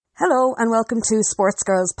Hello and welcome to Sports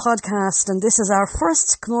Girls podcast, and this is our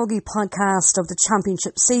first Camogie podcast of the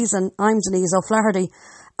championship season. I'm Denise O'Flaherty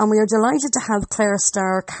and we are delighted to have Clare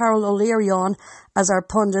star Carol O'Leary on as our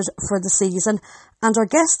pundit for the season, and our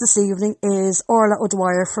guest this evening is Orla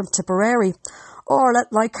O'Dwyer from Tipperary. Orla,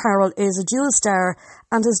 like Carol, is a dual star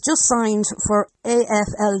and has just signed for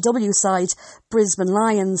AFLW side Brisbane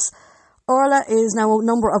Lions. Orla is now a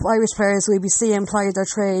number of Irish players we'll be seeing ply their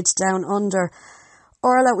trade down under.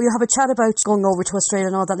 Orla, we'll have a chat about going over to Australia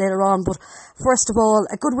and all that later on, but first of all,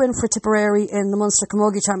 a good win for Tipperary in the Munster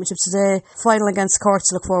Camogie Championship today, final against Cork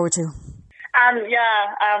to look forward to.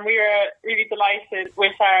 We were really delighted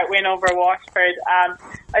with our win over Waterford.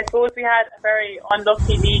 I suppose we had a very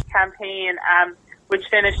unlucky league campaign, which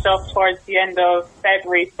finished up towards the end of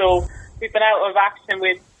February, so we've been out of action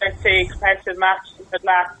with, let's say, competitive matches for the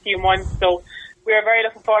last few months, so we were very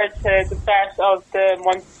looking forward to the start of the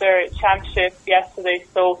Munster Championship yesterday.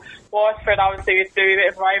 So Waterford, obviously, it's a bit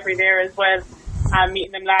of rivalry there as well.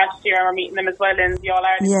 Meeting them last year, and we're meeting them as well in the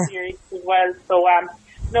All-Ireland series as well. So,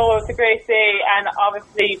 no, it was a great day, and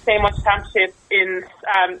obviously playing Munster Championship in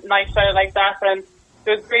nice weather like that, and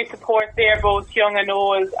there was great support there, both young and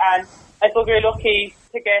old, and I suppose we were lucky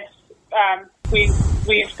to get, we've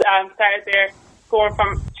started there,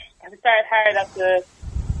 we started hard at the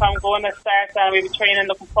from going to start, and we were training,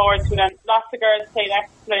 looking forward to it, and lots of girls played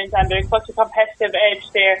excellent, and there's such a competitive edge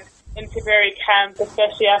there in Tipperary camp,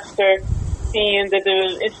 especially after seeing the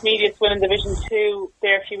intermediates win in Division 2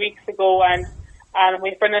 there a few weeks ago, and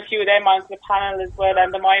we've brought a few of them onto the panel as well, and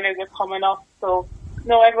the minors are coming up, so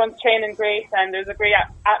no, everyone's training great, and there's a great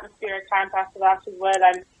atmosphere at camp after that as well,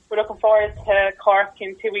 and we're looking forward to Cork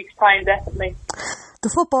in 2 weeks' time, definitely. The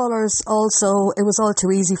footballers also, it was all too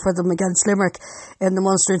easy for them against Limerick in the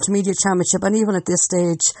Munster Intermediate Championship, and even at this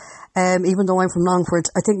stage, even though I'm from Longford,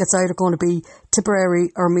 I think it's either going to be Tipperary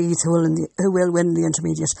or Meath who will win the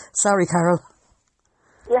Intermediate. Sorry, Carol.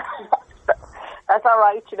 Yeah, that's all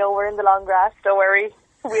right. You know, we're in the long grass. Don't worry,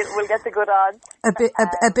 we'll get the good odds. A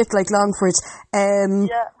bit like Longford.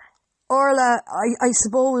 Orla, I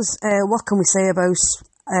suppose, what can we say about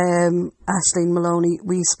Aisling Maloney?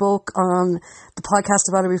 We spoke on the podcast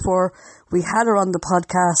about her before. We had her on the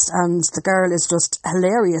podcast, and the girl is just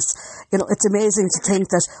hilarious. You know, it's amazing to think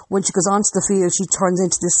that when she goes onto the field, she turns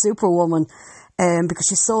into this superwoman, because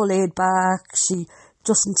she's so laid back. She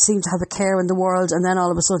doesn't seem to have a care in the world, and then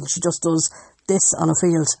all of a sudden she just does this on a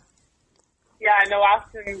field. Yeah, I know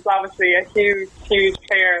Aisling is obviously a huge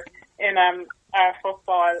player in our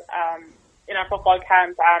football. In our football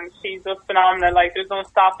camp, she's just phenomenal. Like, there's no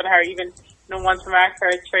stopping her, even no one to mark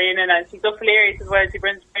her training, and she's just hilarious as well. She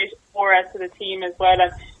brings great aura to the team as well,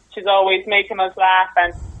 and she's always making us laugh,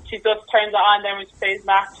 and she just turns it on then when she plays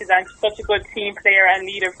matches, and she's such a good team player and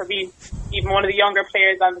leader for being even one of the younger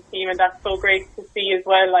players on the team, and that's so great to see as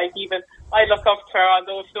well. Like, even I look up to her,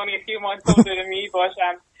 although she's only a few months older than me, but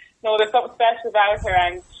no, there's something special about her,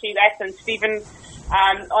 and she's excellent. She's even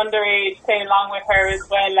underage, playing along with her as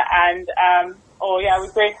well, and it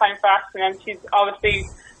was a great time for Aisling, and she's obviously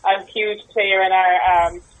a huge player in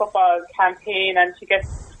our football campaign, and she gets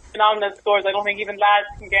phenomenal scores. I don't think even lads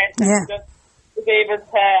can get. She just is able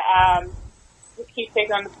to keep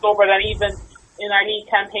taking on the scoreboard, and even in our league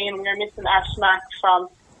campaign we were missing Ash Mack from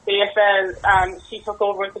the AFL, she took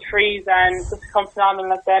over with the Freeze and just become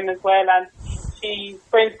phenomenal at them as well, and she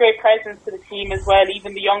brings great presence to the team as well.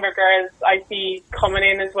 Even the younger girls I see coming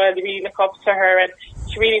in as well, they really look up to her, and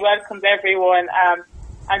she really welcomes everyone.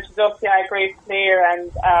 And she's just a great player, and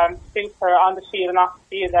suits her on the field and off the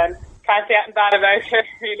field, and can't say anything bad about her,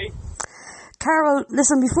 really. Carol,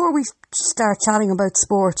 listen, before we start chatting about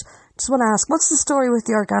sport, just want to ask, what's the story with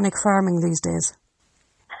the organic farming these days?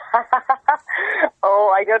 Oh,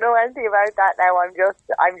 I don't know anything about that now. I'm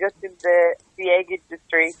just in the egg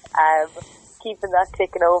industry. Keeping that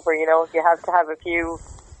ticking over, you know, you have to have a few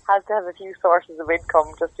sources of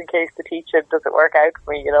income just in case the teaching doesn't work out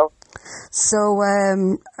for me, you know. So,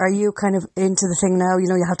 are you kind of into the thing now?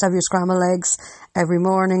 You know, you have to have your scrambled eggs every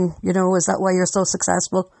morning, you know, is that why you're so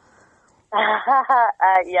successful?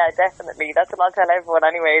 Yeah, definitely. That's what I'll tell everyone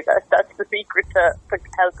anyway. That's the secret to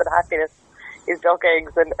health and happiness, is duck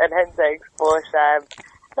eggs and hen's eggs. But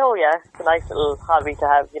no, yeah, it's a nice little hobby to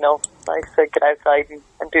have, you know. Nice to get outside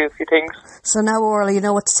and do a few things. So now, Orla, you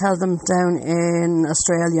know what to tell them down in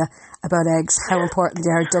Australia about eggs, how important they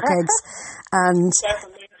are, duck eggs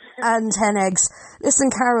and hen eggs. Listen,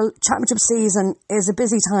 Carol, championship season is a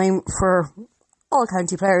busy time for all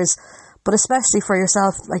county players, but especially for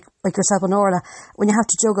yourself, like yourself and Orla, when you have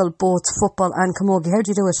to juggle both football and camogie. How do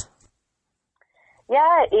you do it?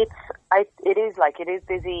 Yeah, it is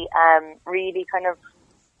busy. Really kind of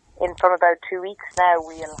from about 2 weeks now,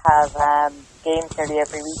 we'll have games nearly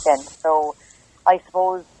every weekend. So I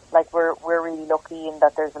suppose like we're really lucky in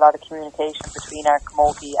that there's a lot of communication between our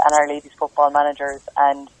camogie and our ladies football managers,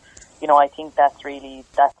 and I think that's really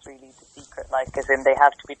the secret. Like, as in, they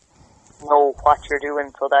have to know what you're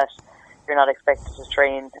doing so that you're not expected to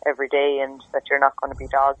train every day and that you're not going to be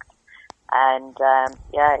dogged. And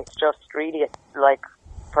it's just really like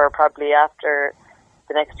for probably after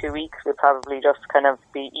the next 2 weeks, we'll probably just kind of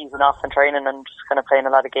be easing off and training and just kind of playing a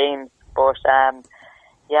lot of games. But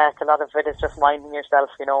it's a lot of it is just minding yourself,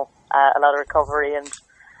 a lot of recovery and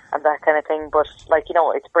that kind of thing. But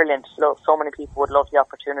it's brilliant. So many people would love the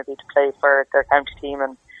opportunity to play for their county team,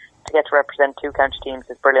 and to get to represent 2 county teams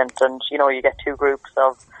is brilliant. And you get 2 groups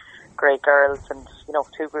of great girls and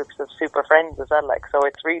 2 groups of super friends as well. Like, so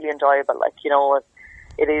it's really enjoyable. Like,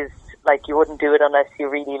 it is like you wouldn't do it unless you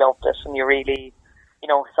really loved it and you really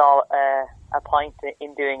saw a point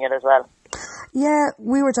in doing it as well. Yeah,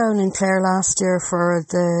 we were down in Clare last year for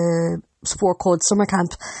the Sport Code Summer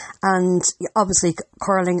Camp, and obviously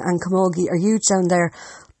curling and camogie are huge down there.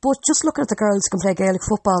 But just looking at the girls who can play Gaelic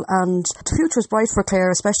football, and the future is bright for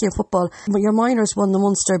Clare, especially in football. But your minors won the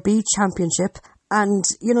Munster B Championship, and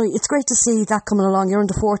it's great to see that coming along. Your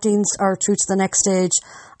under 14s are through to the next stage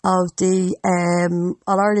of the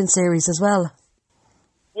All Ireland series as well.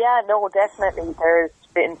 Yeah, no, definitely. There's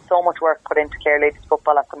been so much work put into Clare ladies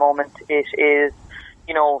football at the moment. It is,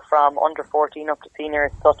 from under 14 up to senior,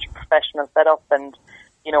 it's such a professional setup, and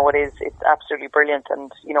it's absolutely brilliant.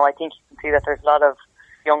 And I think you can see that there's a lot of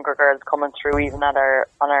younger girls coming through even on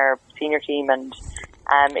our senior team, and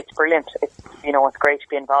it's brilliant. It's great to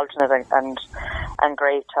be involved in it, and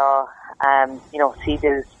great to see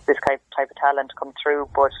this type of talent come through.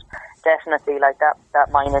 But definitely, like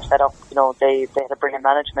that minor setup, they had a brilliant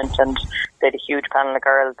management, and they had a huge panel of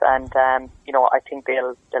girls, and I think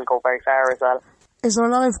they'll go very far as well. Is there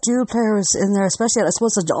a lot of dual players in there, especially I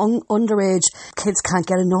suppose the underage kids can't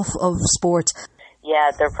get enough of sport?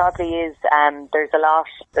 Yeah, there probably is. There's a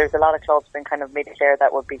lot of clubs in kind of mid-Clare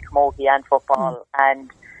that would be camogie and football,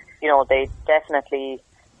 and they definitely,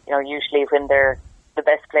 usually when they're the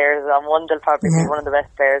best players on one, they'll probably be one of the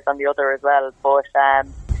best players on the other as well. But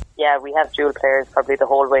we have dual players probably the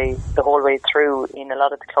whole way through in a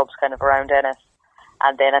lot of the clubs kind of around Ennis,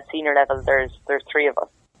 and then at senior level there's 3 of us.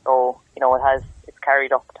 So it's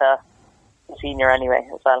carried up to senior anyway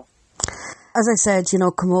as well. As I said,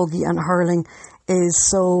 camogie and hurling is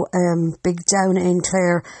so big down in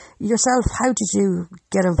Clare. Yourself, how did you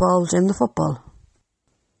get involved in the football?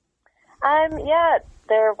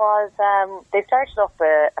 There was they started up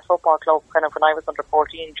a football club kind of when I was under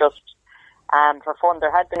 14, just for fun.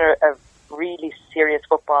 There had been a really serious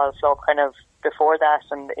football club kind of before that,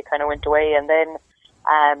 and it kind of went away. And then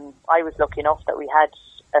I was lucky enough that we had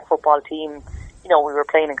a football team. We were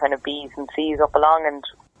playing in kind of B's and C's up along, and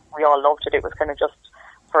we all loved it. It was kind of just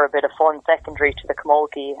for a bit of fun, secondary to the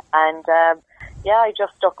camogie. And I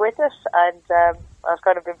just stuck with it, and I've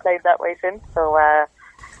kind of been playing that way since. So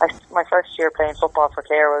my first year playing football for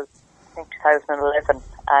Clare was, I think, 2011,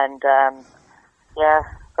 and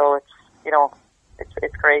so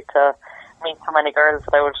it's great to meet so many girls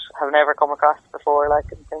that I would have never come across before, like,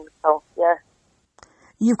 and things. So yeah.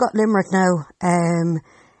 You've got Limerick now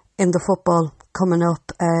in the football coming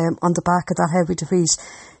up on the back of that heavy defeat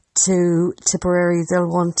to Tipperary. They'll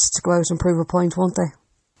want to go out and prove a point, won't they?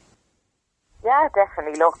 Yeah,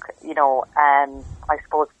 definitely. Look, I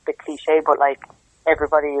suppose it's a bit cliche, but like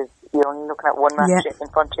everybody is, only looking at one match in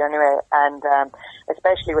front of you anyway, and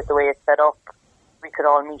especially with the way it's set up, we could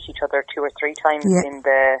all meet each other 2 or 3 times in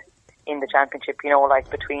the championship.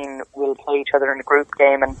 Like between we'll play each other in a group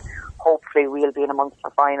game, and hopefully we'll be in amongst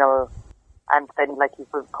the final, and then like you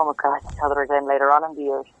could come across each other again later on in the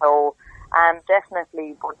year. So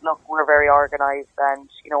definitely, but look, we're very organised, and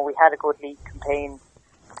we had a good league campaign.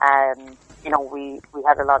 We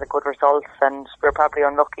had a lot of good results, and we're probably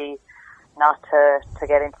unlucky not to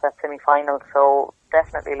get into that semi-final. So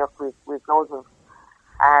definitely, look, we've loads of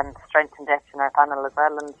strength and depth in our panel as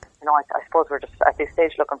well, and I suppose we're just at this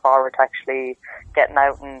stage looking forward to actually getting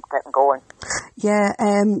out and getting going. Yeah,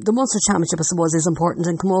 the Munster Championship, I suppose, is important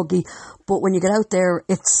in camogie, but when you get out there,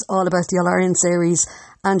 it's all about the All-Ireland Series,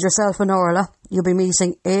 and yourself and Orla, you'll be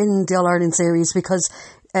meeting in the All-Ireland Series, because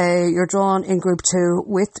you're drawn in Group 2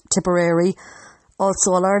 with Tipperary,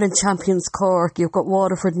 also All-Ireland champions Cork. You've got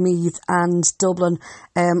Waterford, Meath and Dublin.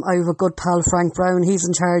 I have a good pal, Frank Brown, he's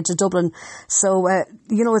in charge of Dublin, so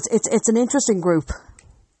it's an interesting group.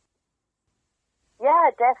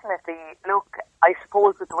 Yeah, definitely. Look, I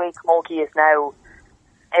suppose with the way camogie is now,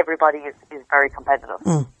 everybody is very competitive.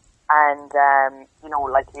 and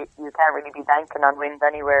like you can't really be banking on wins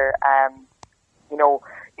anywhere.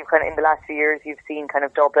 You've kind of in the last few years you've seen kind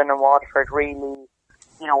of Dublin and Waterford really,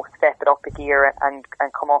 step it up a gear and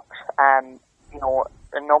come up, a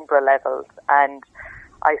number of levels. And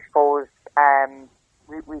I suppose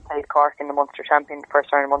we played Cork in the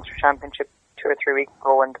first round of Munster Championship 2 or 3 weeks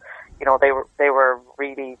ago, and they were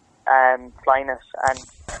really flying it. And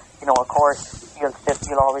of course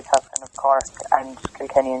you'll always have kind of Cork and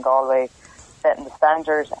Kilkenny and Galway setting the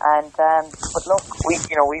standard. And but look, we've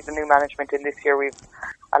a new management in this year. We've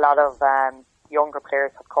a lot of younger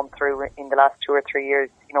players have come through in the last 2 or 3 years.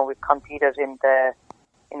 We've competed in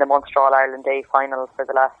the Munster All Ireland Day final for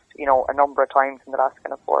the last a number of times in the last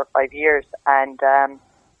kind of 4 or 5 years. And our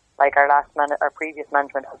previous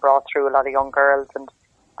management has brought through a lot of young girls, and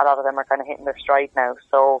a lot of them are kind of hitting their stride now.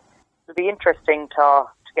 So it'll be interesting to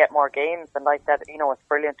get more games, and like that, it's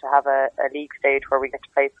brilliant to have a league stage where we get to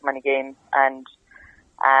play so many games, and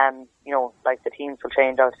like the teams will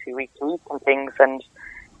change obviously week to week and things, and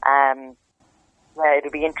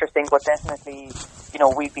it'll be interesting, but definitely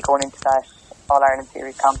we'd be going into that All Ireland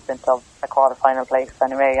Series confident of a quarter-final place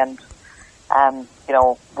anyway, and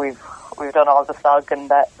we've done all the slog and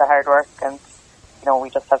the hard work, and we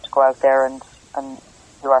just have to go out there and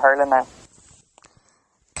do our hurling now.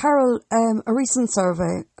 Carol, a recent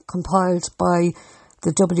survey compiled by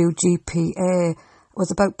the WGPA was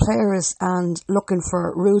about players and looking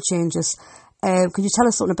for rule changes. Could you tell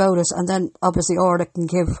us something about it? And then obviously Orla can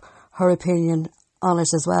give her opinion on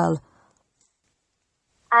it as well.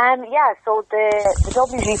 So the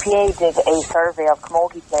WGPA did a survey of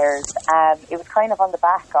camogie players. It was kind of on the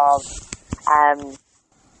back of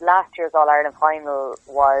last year's All Ireland final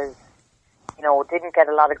was, didn't get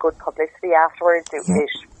a lot of good publicity afterwards. It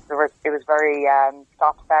was very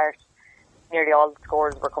stop-start. Nearly all the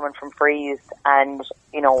scores were coming from frees, and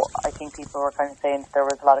I think people were kind of saying there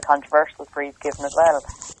was a lot of controversial frees given as well.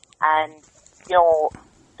 And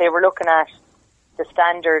they were looking at the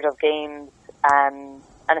standard of games, and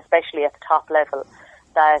especially at the top level,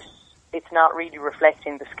 that it's not really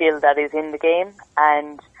reflecting the skill that is in the game.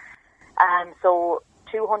 And so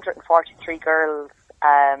 243 girls,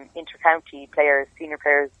 inter-county players, senior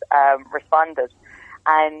players, responded.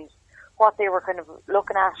 And what they were kind of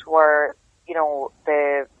looking at were,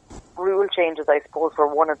 the rule changes, I suppose, were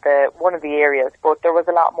one of the areas, but there was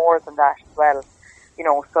a lot more than that as well.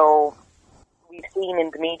 So we've seen in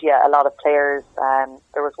the media a lot of players.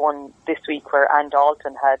 There was one this week where Anne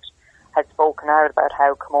Dalton had spoken out about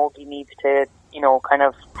how camogie needs to, kind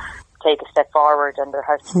of take a step forward, and there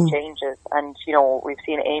has to be changes. And we've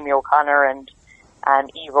seen Amy O'Connor and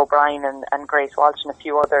Eve O'Brien and Grace Walsh and a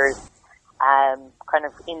few others kind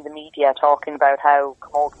of in the media talking about how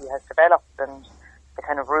camogie has developed, and the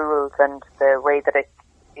kind of rules and the way that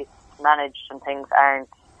it's managed and things aren't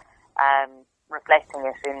reflecting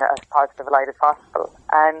it in as positive a light as possible.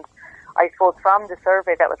 And I suppose from the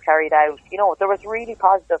survey that was carried out, there was really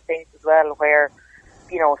positive things as well, where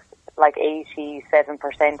like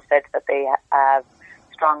 87% said that they have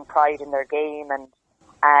strong pride in their game,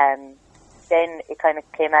 and then it kind of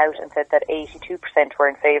came out and said that 82% were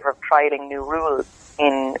in favour of trialling new rules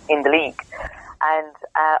in the league. And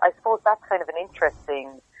I suppose that's kind of an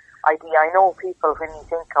interesting idea. I know people, when you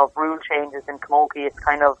think of rule changes in camogie, it's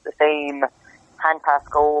kind of the same hand pass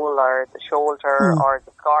goal or the shoulder or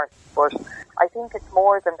the scarf, but I think it's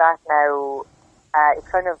more than that now. It's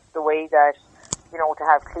kind of the way that, to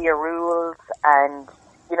have clear rules, and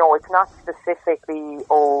it's not specifically,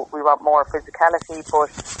 we want more physicality, but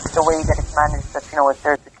the way that it's managed, that, if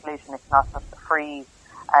there's a collision, it's not just a free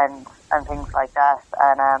and things like that.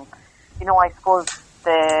 And, I suppose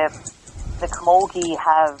the Camogie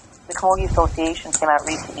Association came out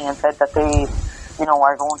recently and said that they,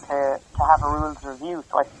 are going to have a rules review.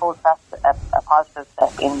 So I suppose that's a positive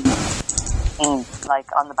step in like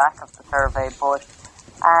on the back of the survey. But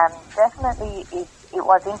definitely it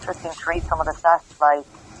was interesting to read some of the stats, like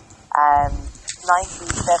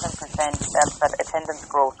 97% felt that attendance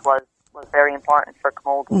growth was very important for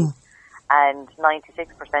camogie, and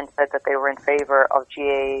 96% said that they were in favour of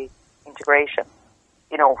GAA integration,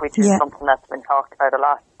 which is something that's been talked about a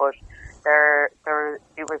lot. But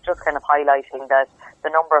it was just kind of highlighting that the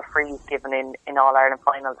number of frees given in All Ireland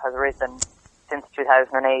finals has risen since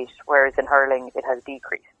 2008, whereas in hurling it has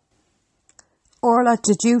decreased. Orla,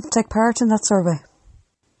 did you take part in that survey?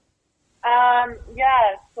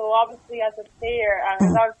 So obviously as a player, it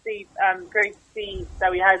was obviously great to see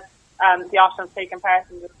that we had the option of taking part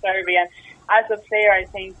in the survey. And as a player, I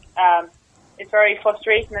think it's very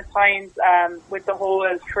frustrating at times with the whole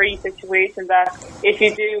free situation, that if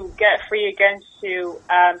you do get free against you,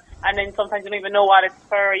 and then sometimes you don't even know what it's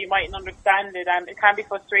for, you mightn't understand it, and it can be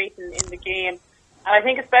frustrating in the game. And I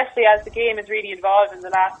think especially as the game has really evolved in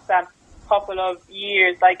the last couple of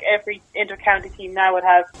years, like every inter-county team now would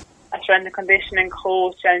have a strength and conditioning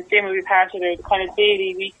coach, and gym will be part of their kind of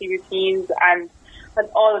daily, weekly routines, and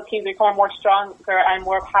all the teams become more stronger and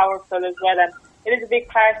more powerful as well. And it is a big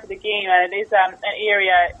part of the game, and it is an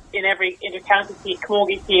area in every inter-county team,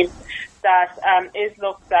 camogie team, that is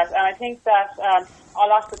looked at. And I think that a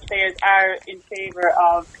lot of players are in favour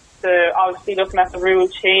of obviously looking at the rule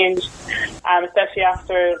change, especially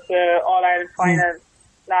after the All-Ireland final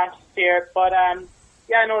last year. But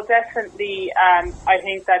definitely I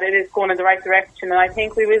think that it is going in the right direction, and I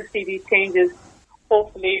think we will see these changes,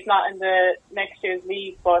 hopefully, if not in the next year's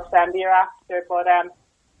league, but the year after. But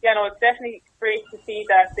it's definitely great to see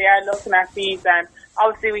that they are looking at these, and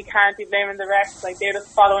obviously we can't be blaming the refs, like they're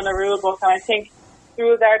just following the rule book. And I think the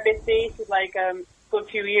rules are a bit dated, like a good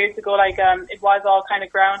few years ago, like it was all kind of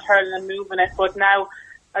ground hurling and moving it, but now,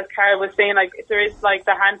 as Carol was saying, like there is like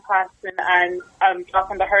the hand passing and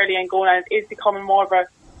dropping the hurling and going, and it is becoming more of a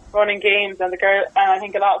running games, and I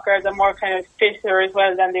think a lot of girls are more kind of fitter as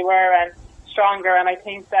well than they were, and stronger, and I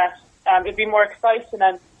think that it'd be more exciting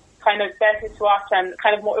and kind of better to watch, and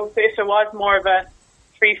kind of more, if there was more of a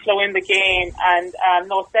free flow in the game. And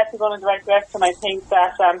it's definitely going in the right direction. I think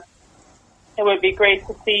that it would be great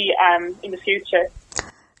to see in the future.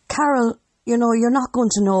 Carol, you're not going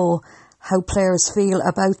to know how players feel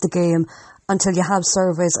about the game until you have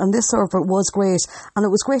surveys, and this survey was great, and it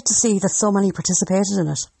was great to see that so many participated in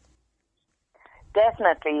it.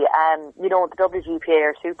 Definitely, the WGPA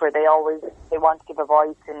are super. They want to give a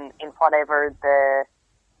voice in whatever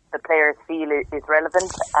the players feel is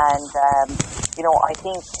relevant, and I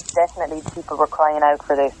think definitely people were crying out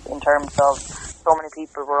for this, in terms of so many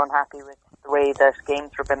people were unhappy with the way that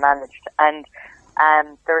games were being managed, and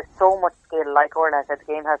there's so much skill. Like Orla said, the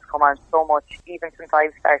game has come on so much, even since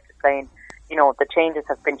I've started playing. The changes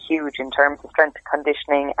have been huge in terms of strength and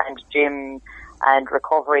conditioning and gym and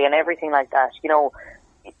recovery and everything like that.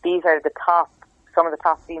 These are some of the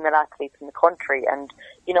top female athletes in the country, and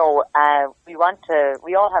we all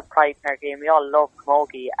have pride in our game. We all love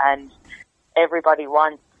camogie, and everybody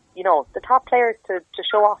wants the top players to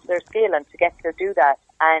show off their skill and to get to do that.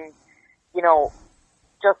 And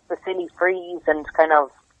just the silly freeze and kind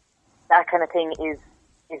of that kind of thing is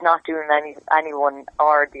not doing anyone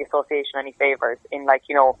or the association any favours. In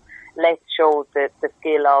let's show the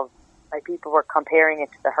skill of, like, people were comparing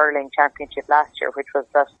it to the hurling championship last year, which was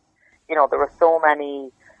that there were so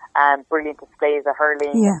many brilliant displays of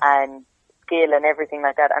hurling and skill and everything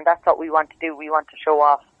like that, and that's what we want to do. We want to show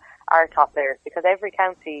off our top players, because every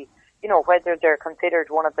county, whether they're considered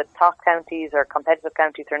one of the top counties or competitive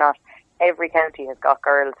counties or not, every county has got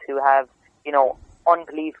girls who have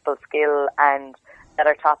unbelievable skill and that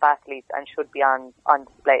are top athletes and should be on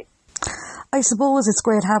display. I suppose it's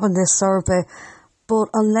great having this survey, but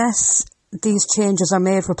unless these changes are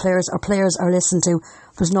made for players or players are listened to,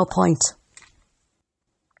 there's no point.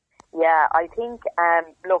 Yeah, I think, I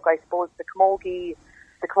suppose the Camogie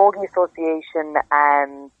Association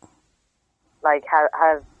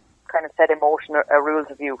have kind of set in motion a rules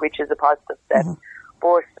review, which is a positive step. Mm-hmm.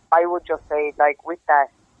 But I would just say, with that,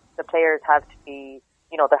 the players have to be,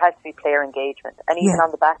 there has to be player engagement. And even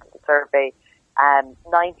on the back of the survey,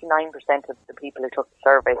 99% of the people who took the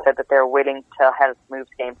survey said that they're willing to help move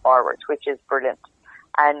the game forward, which is brilliant.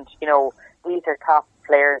 And, these are top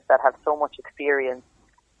players that have so much experience.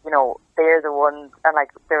 They're the ones, and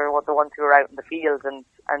they're the ones who are out in the field and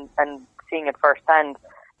seeing it firsthand.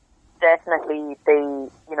 Definitely, they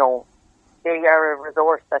are a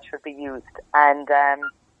resource that should be used. And,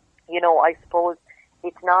 I suppose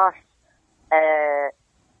it's not,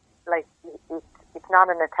 it's not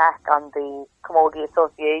an attack on the Camogie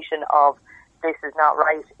Association of this is not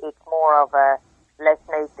right. It's more of a let's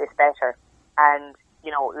make this better, and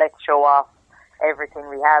let's show off everything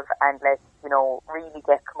we have, and let's really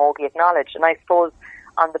get camogie acknowledged. And I suppose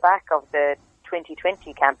on the back of the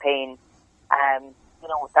 2020 campaign,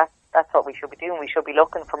 that's what we should be doing. We should be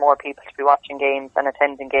looking for more people to be watching games and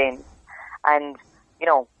attending games, and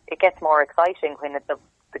it gets more exciting when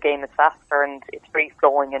the game is faster and it's free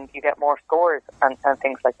flowing and you get more scores and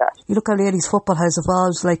things like that. You look how ladies football has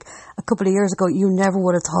evolved. Like a couple of years ago, you never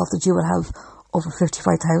would have thought that you would have over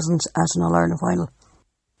 55,000 at an All-Ireland final.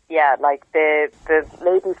 Yeah, the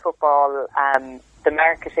ladies football, the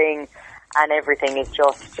marketing and everything is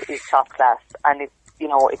top class, and it's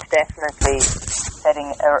definitely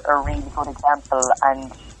setting a really good example,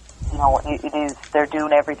 and it is, they're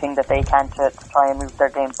doing everything that they can to try and move their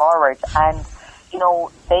game forward. And,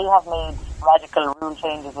 they have made radical rule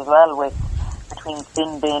changes as well between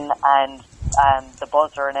sin bin and the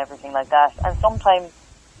buzzer and everything like that. And sometimes,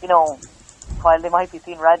 while they might be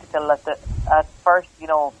seen radical at first,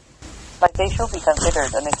 they should be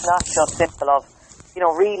considered. And it's not just simple of,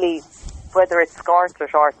 really, whether it's scorts or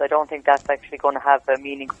shorts, I don't think that's actually going to have a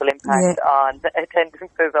meaningful impact on the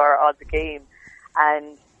attendances or on the game.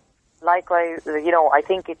 And likewise, I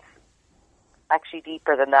think it's actually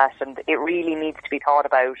deeper than that, and it really needs to be thought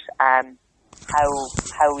about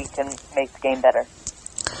how we can make the game better.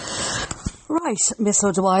 Right, Miss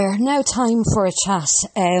O'Dwyer, now time for a chat.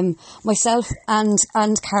 Myself and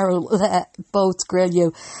Carol will both grill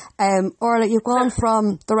you. Orla, you've gone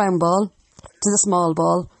from the round ball to the small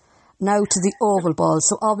ball, now to the oval ball,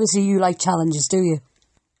 so obviously you like challenges, do you?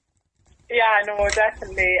 Yeah, no,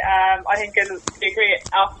 definitely. I think it'll be a great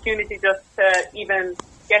opportunity just to even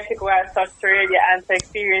get to go out to Australia and to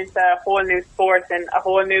experience a whole new sport in a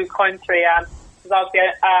whole new country. It's obviously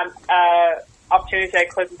an opportunity I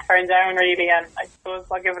couldn't turn down, really, and I suppose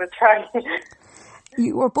I'll give it a try.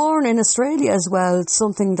 You were born in Australia as well,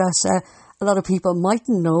 something that a lot of people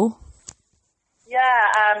mightn't know. Yeah,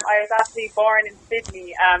 I was actually born in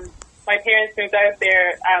Sydney. My parents moved out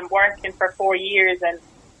there working for 4 years, and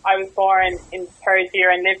I was born in the third year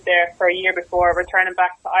and lived there for a year before returning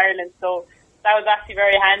back to Ireland. So that was actually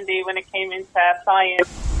very handy when it came into applying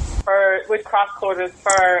with cross-coders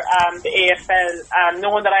for the AFL.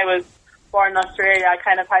 Knowing that I was born in Australia, I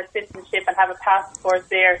kind of had citizenship and have a passport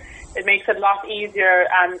there. It makes it a lot easier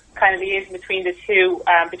kind of liaising between the two,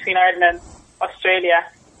 between Ireland and Australia.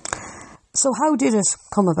 So how did it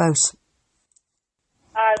come about?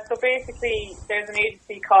 So basically, there's an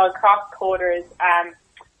agency called Crosscoders,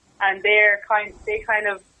 and they kind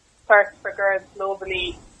of search for girls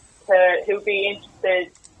globally who'd be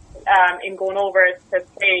interested in going over to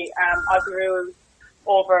play Aussie rules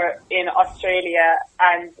over in Australia.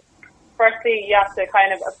 And firstly, you have to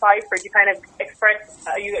kind of apply for it. You kind of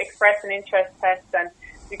express an interest test, and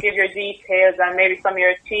you give your details and maybe some of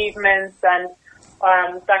your achievements and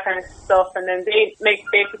that kind of stuff. And then they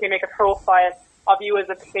basically make a profile of you as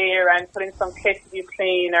a player and put in some clips of you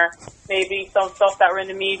playing, or maybe some stuff that were in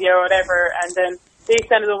the media or whatever. And then they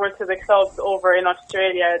send it over to the clubs over in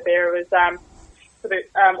Australia. There was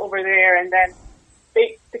over there, and then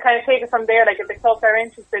they kind of take it from there. Like, if the clubs are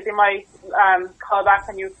interested, they might call back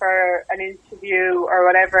on you for an interview or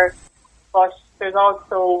whatever. But there's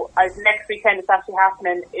also next weekend it's actually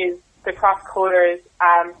happening is the Crosscoders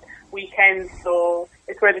weekend. So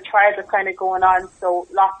it's where the trials are kind of going on. So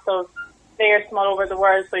lots of players from all over the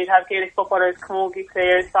world. So you'd have Gaelic footballers, camogie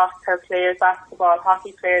players, soccer players, basketball,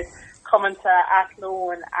 hockey players coming to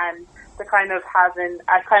Athlone, and they're kind of having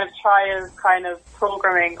a kind of trials kind of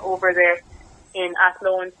programming over there in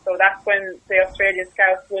Athlone. So that's when the Australian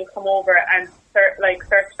scouts will come over and search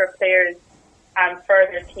for players for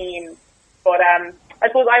their team. But I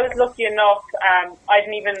suppose I was lucky enough. I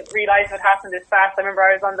didn't even realise it happened this fast. I remember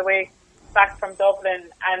I was on the way back from Dublin,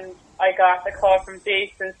 and I got a call from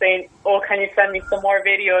Jason saying, "Oh, can you send me some more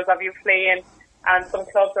videos of you playing?" And some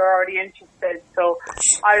clubs are already interested. So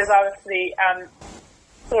I was obviously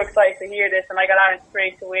so excited to hear this, and I got on it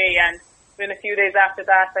straight away. And within a few days after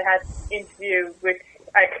that, I had an interview with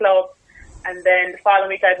a club, and then the following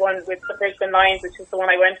week I had one with the Brisbane Lions, which is the one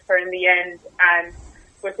I went for in the end. And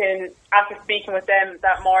after speaking with them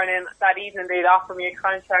that evening, they'd offered me a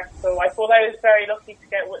contract. So I suppose I was very lucky to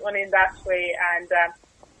get one in that way. And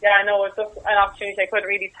I know it was just an opportunity I couldn't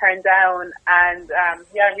really turn down. And I'm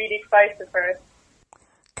really excited for it.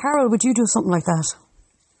 Carol, would you do something like that?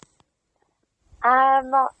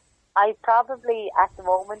 I probably, at the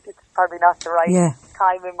moment, it's probably not the right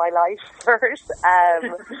time in my life for it.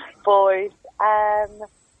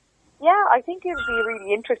 I think it would be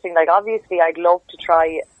really interesting. Like, obviously, I'd love to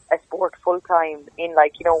try a sport full time in,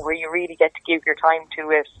 where you really get to give your time to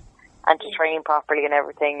it and to train properly and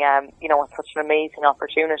everything. It's such an amazing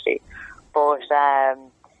opportunity. But I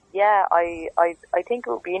think it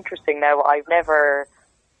would be interesting. Now, I've never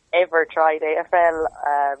ever tried AFL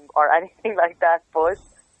or anything like that, but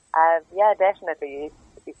definitely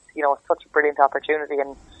it's such a brilliant opportunity,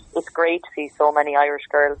 and it's great to see so many Irish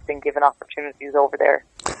girls being given opportunities over there.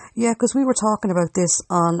 Yeah, because we were talking about this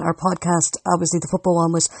on our podcast. Obviously, the football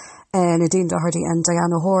one was Nadine Doherty and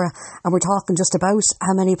Diane O'Hora, and we're talking just about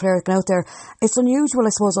how many players get out there. It's unusual,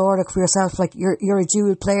 I suppose, Orla, for yourself. Like, you're a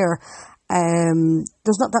dual player.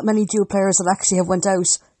 There's not that many dual players that actually have went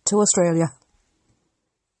out to Australia.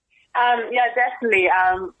 Yeah, definitely.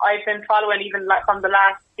 I've been following even from the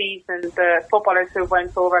last season the footballers who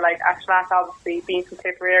went over, like Ashlat obviously being from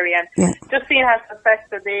Tipperary, and just seeing how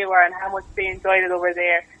successful they were and how much they enjoyed it over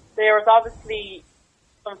there. There was obviously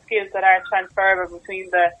some skills that are transferable between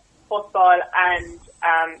the football and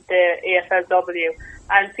the AFLW.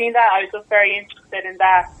 And seeing that, I was just very interested in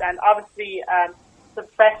that, and obviously the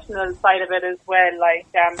professional side of it as well, like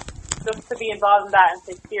just to be involved in that and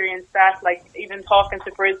to experience that, like even talking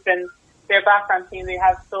to Brisbane, their background team, they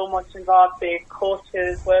have so much involved, the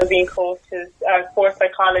coaches, well-being coaches, sports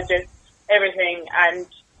psychologists, everything, and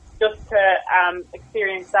just to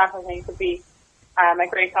experience that, I think, would be a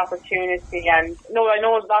great opportunity. And no, I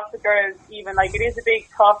know lots of girls, even like it is a big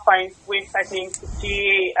talk point with, I think, the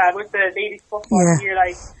GA, with the ladies football here,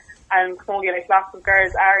 like, and Camogie, like lots of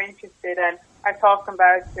girls are interested and are talking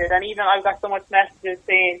about it. And even I've got so much messages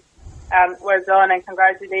saying, well done and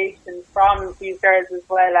congratulations from these girls as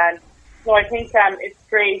well. And so I think it's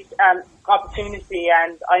great opportunity,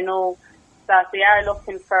 and I know that they are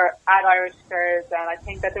looking for Irish girls, and I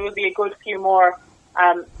think that there will be a good few more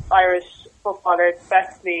Irish footballers,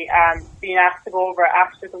 especially being asked to go over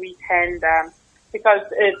after the weekend, because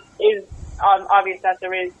it is obvious that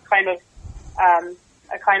there is kind of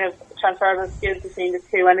a kind of transferable skills between the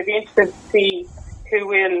two, and it'd be interesting to see who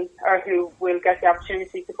will get the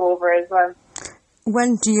opportunity to go over as well.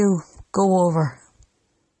 When do you go over?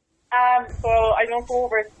 So I don't go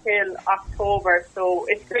over till October, so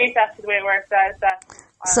it's great actually the way it works out. That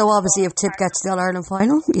so obviously if Tip gets to the All-Ireland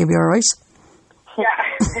final, you'll be alright. Yeah,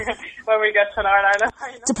 when we get to an All-Ireland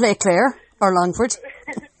final. To play Clare or Longford.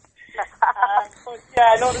 But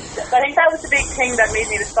yeah, no, I think that was the big thing that made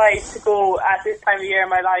me decide to go at this time of year in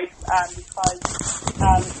my life,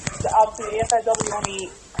 because obviously the AFLW only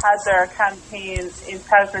had their campaign in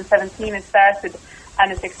 2017. It started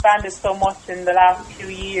and it's expanded so much in the last few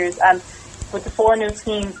years, and with the 4 new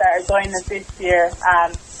teams that are joining us this year,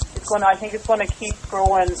 I think it's going to keep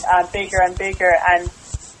growing bigger and bigger. And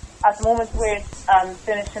at the moment with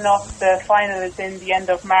finishing up, the final is in the end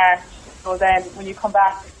of March, so then when you come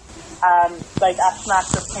back, like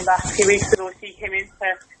Ashmat just came back a few weeks ago, she came into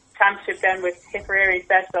championship then with Tipperary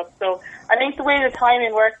set up. So I think the way the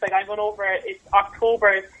timing works, like I'm going over, it's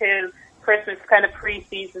October till Christmas, kind of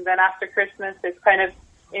pre-season, then after Christmas it's kind of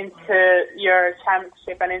into your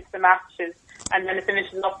championship and into the matches, and then it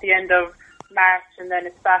finishes up the end of March, and then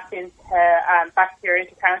it's back into back to your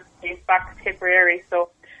inter-county games, back to Tipperary. So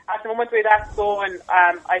at the moment where that's going,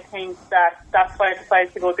 I think that's why I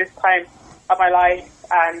decided to go this time of my life,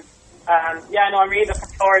 and I'm really looking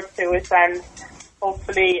forward to it, and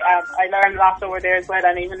hopefully I learned a lot over there as well,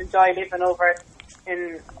 and even enjoy living over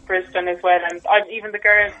in Brisbane as well. And even the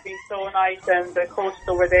girls have been so nice, and the coaches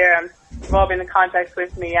over there, and they've all been in contact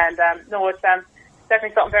with me, and it's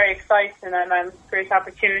definitely something very exciting and a great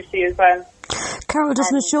opportunity as well. Carol,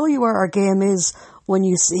 doesn't it show you where our game is when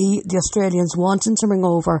you see the Australians wanting to bring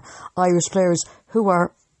over Irish players who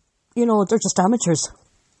are, they're just amateurs?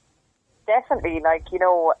 Definitely,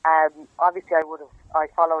 obviously I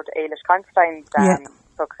followed Ailish Constantine's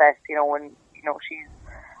success, when, she's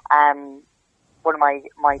one of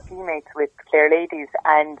my teammates with Clare Ladies,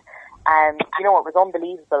 and it was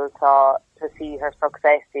unbelievable to see her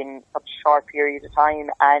success in such a short period of time.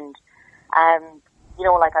 And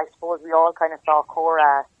I suppose we all kind of saw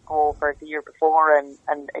Cora go over the year before, and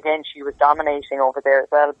again she was dominating over there as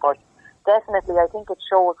well. But definitely I think it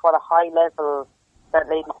shows what a high level that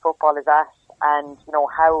ladies football is at, and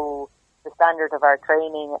how the standard of our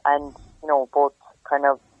training and both kind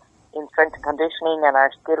of in strength and conditioning and our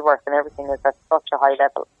skill work and everything is at such a high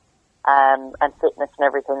level, and fitness and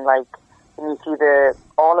everything. Like when you see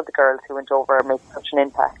all of the girls who went over make such an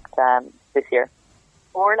impact this year.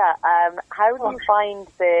 Orla, how do you find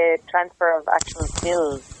the transfer of actual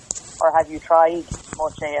skills, or have you tried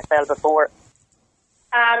much AFL before?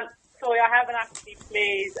 So I haven't actually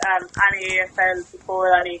played any AFL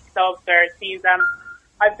before, any clubs or teams.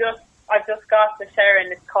 I've just got the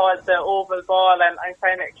sharing. It's called the Oval Ball, and I'm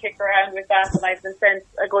trying to kick around with that. And I've been sent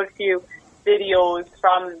a good few videos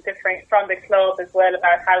from the club as well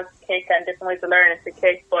about how to kick and different ways of learning to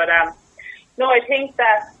kick. But I think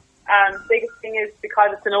that the biggest thing is because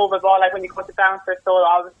it's an oval ball. Like when you go to bouncer, so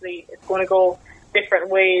obviously it's going to go different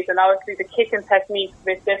ways, and obviously the kicking technique is a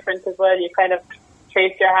bit different as well. You kind of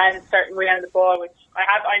place your hands a certain way on the ball, which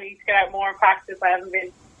I need to get out more and practice. I haven't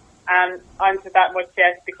been onto that much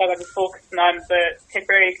yet because I was focusing on the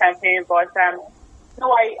Tipperary campaign. But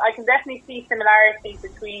I can definitely see similarities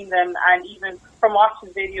between them, and even from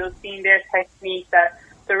watching videos, seeing their technique, that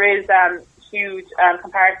there is huge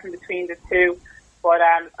comparison between the two. But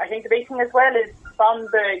I think the big thing as well is from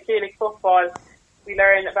the Gaelic football, we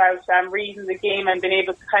learn about reading the game and being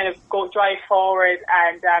able to kind of go drive forward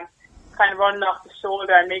and kind of running off the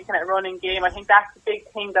shoulder and making it a running game. I think that's the big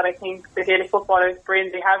thing that I think the Gaelic footballers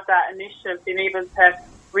bring. They have that initiative, being able to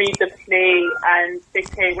read the play and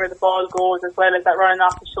dictate where the ball goes, as well as that running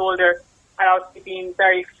off the shoulder, and obviously being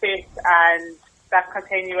very fit and that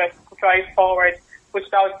continuous drive forward, which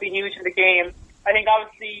is obviously huge in the game. I think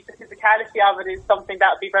obviously the physicality of it is something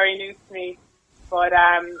that would be very new to me. But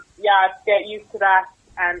to get used to that,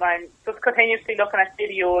 and I'm just continuously looking at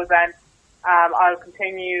videos, and I'll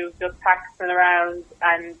continue just practicing around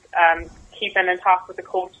and keeping in touch with the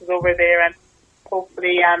coaches over there, and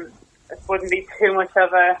hopefully it wouldn't be too much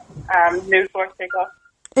of a new source pick up.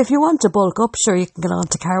 If you want to bulk up, sure, you can get on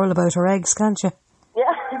to Carol about her eggs, can't you?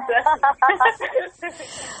 Yeah.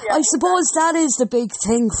 I suppose that is the big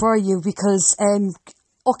thing for you, because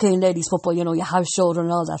okay, in ladies football, you know, you have shoulder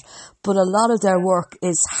and all that, but a lot of their work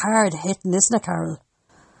is hard hitting, isn't it, Carol?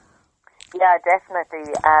 Yeah,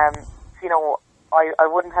 definitely. You know, I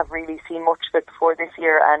wouldn't have really seen much of it before this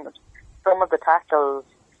year, and some of the tackles,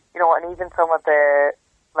 you know, and even some of the,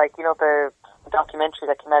 like, you know, the documentary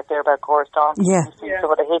that came out there about Cora Staunton, you see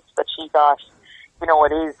some of the hits that she got. You know,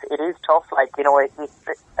 it is tough. Like, you know, it's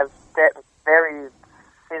very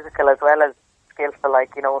physical as well as skillful.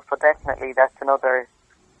 Like, you know, so definitely that's another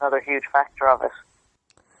huge factor of it.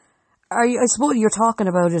 I suppose you're talking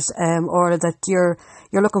about it, or that you're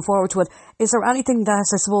looking forward to it. Is there anything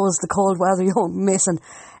that, I suppose, the cold weather you won't miss?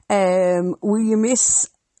 And will you miss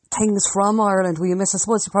things from Ireland? Will you miss? I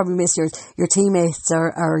suppose you probably miss your teammates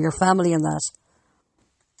or your family and that.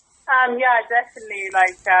 Yeah, definitely.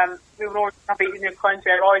 Like, we would always have been in a new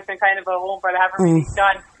country. I've always been kind of a home, but I haven't really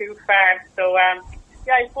gone too far. So,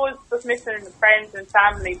 yeah, I suppose just missing friends and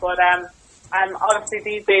family. But obviously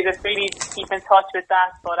these days it's really to keep in touch with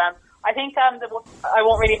that. But I think I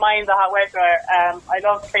won't really mind the hot weather. I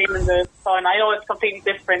love training in the sun. I know it's completely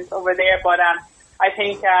different over there, but I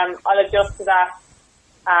think I'll adjust to that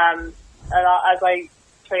as I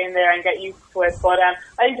train there and get used to it. But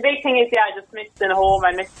I think the big thing is, just missing home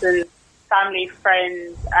and missing family,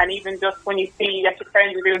 friends, and even just when you see that your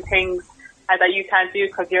friends are doing things that you can't do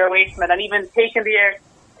because you're away from it, and even taking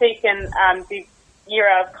the year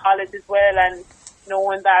out of college as well, and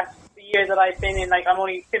knowing that the year that I've been in, like, I'm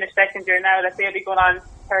only finished second year now, that they'll be going on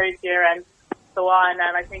third year and so on,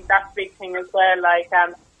 and I think that's a big thing as well. Like,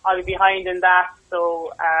 I'll be behind in that, so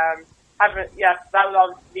that will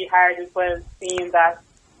obviously be hard as well, seeing that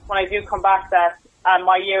when I do come back, that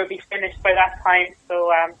my year will be finished by that time.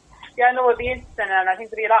 So it'll be interesting, and I think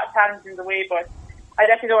there'll be a lot of challenges in the way, but I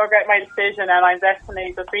definitely don't regret my decision, and I'm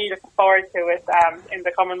definitely just really looking forward to it in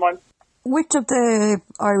the coming months. Which of the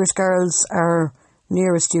Irish girls are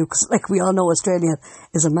nearest you? Because, like, we all know, Australia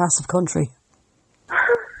is a massive country.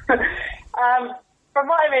 From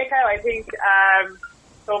what I make out, I think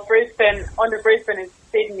so. Under Brisbane is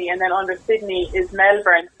Sydney, and then under Sydney is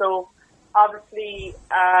Melbourne. So obviously,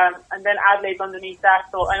 and then Adelaide's underneath that.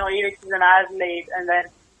 So I know Iris is in Adelaide, and then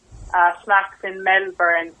Smack's in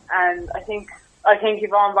Melbourne, and I think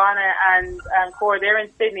Yvonne Bonner and Cora, they're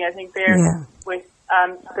in Sydney. I think they're with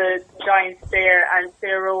the Giants there, and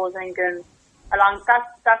Sarah Rose, I think, and along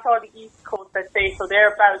that's all the East Coast, I'd say. So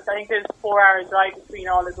they're about, I think there's 4 hours drive between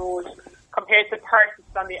all of those, compared to Perth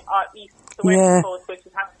on the East to West Coast, which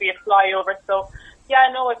would have to be a flyover. So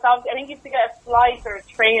it's obviously, I think you have to get a flight or a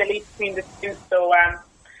train at least between the two. So I'm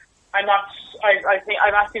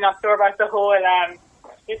actually not sure about the whole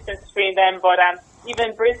distance between them, but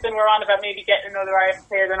even Brisbane, we're on about maybe getting another Irish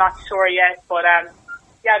player. They're not sure yet, but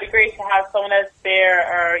it'd be great to have someone else there,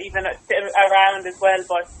 or even around as well.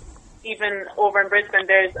 But even over in Brisbane,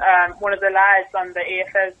 there's one of the lads on the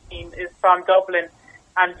AFL team is from Dublin,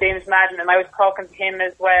 James Madden, and I was talking to him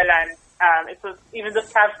as well, and it was even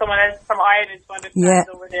just to have someone else from Ireland to understand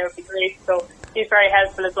over there would be great. So he's very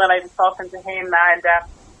helpful as well. I was talking to him, and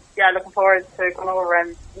looking forward to going over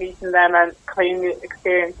and meeting them and creating the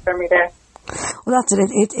experience for me there. Well, that's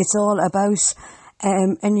it. It's all about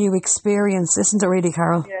a new experience, isn't it, really,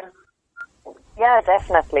 Carol? Yeah,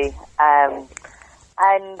 definitely. And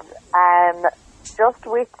just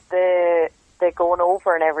with the going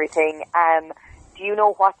over and everything, do you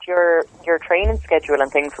know what your training schedule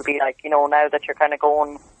and things will be like? You know, now that you're kind of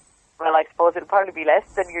going. Well, I suppose it'll probably be less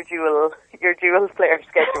than your dual player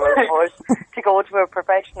schedule, but to go to a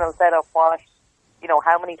professional setup,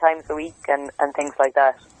 how many times a week and things like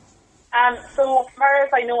that. So, as far as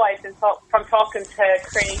I know, I've been from talking to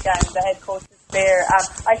Craig and the head coaches there.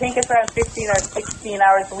 I think it's around 15 or 16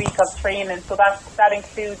 hours a week of training. So that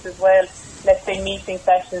includes as well, let's say, meeting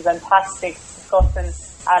sessions and tactics, discussing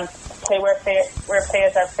and play where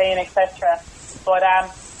players are playing, etc. But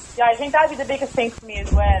yeah, I think that'd be the biggest thing for me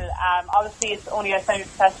as well. Obviously, it's only a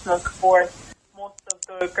semi-professional sport. Most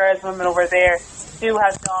of the girls and women over there do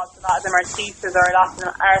have jobs. A lot of them are teachers, or a lot of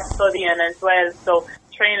them are studying as well. So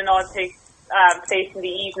training all takes place in the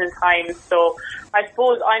evening time. So I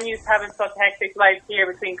suppose I'm used to having such a hectic life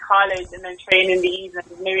here between college and then training in the evening,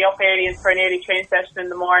 maybe up early for an early training session in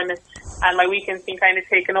the morning, and my weekend's been kind of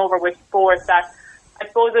taken over with sport, that I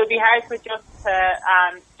suppose it would be hard to adjust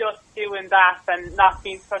to just doing that and not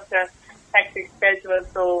being such a hectic schedule.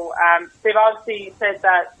 So they've obviously said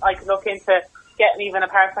that I could look into getting even a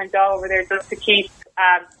part-time job over there just to keep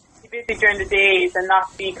busy during the days and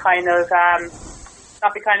not be kind of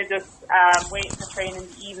just waiting to train in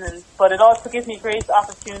the evenings. But it also gives me great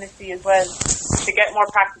opportunity as well to get more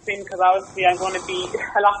practice in, because obviously I'm going to be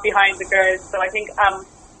a lot behind the girls. So I think I'm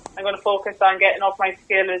going to focus on getting up my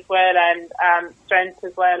skill as well, and strength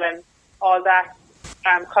as well, and all that,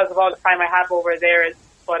 because of all the time I have over there.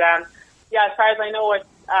 But yeah, as far as I know, it's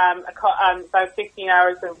about 16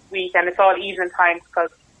 hours a week, and it's all evening times because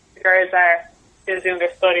the girls are still doing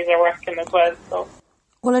their studies or working as well. So.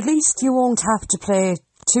 Well, at least you won't have to play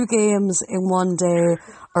 2 games in one day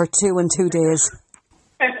or 2 in 2 days.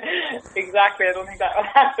 Exactly, I don't think that will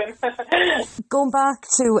happen. Going back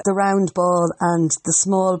to the round ball and the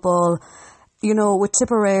small ball, you know, with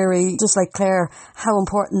Tipperary, just like Clare, how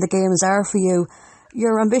important the games are for you.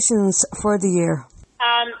 Your ambitions for the year?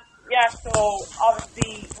 Yeah, so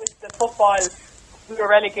obviously with the football, we were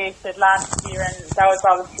relegated last year, and that was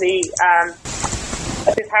obviously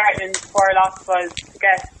disheartening for a lot of us to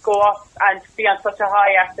go up and be on such a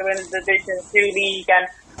high after winning the Division 2 league and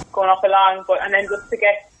going up along, and then just to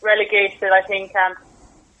get relegated, I think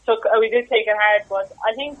we did take it hard. But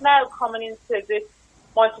I think now coming into this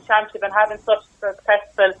Munster Championship and having such a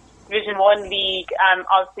successful Division 1 league,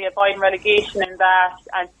 obviously avoiding relegation in that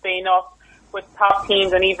and staying up with top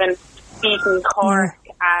teams and even beating Cork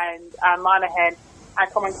and Monaghan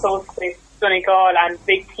and coming close to Donegal and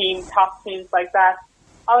big teams, top teams like that,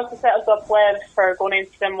 obviously set us up well for going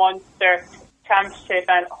into the Munster Championship,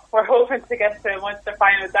 and we're hoping to get to a Munster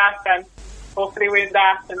final with that and hopefully win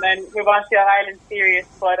that and then move on to the All-Ireland Series.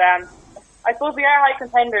 But I suppose we are high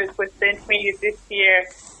contenders with the intermediate this year,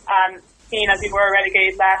 seeing as we were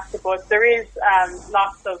relegated last year, but there is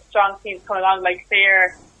lots of strong teams coming along, like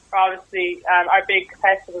Clare, obviously our big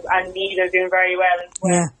competitors, and Meath are doing very well as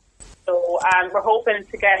well. Yeah. So we're hoping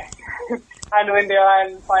to get and win the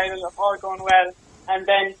All-Ireland final if all going well. And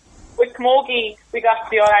then with Camogie, we got to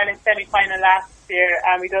the All-Ireland semi-final last year,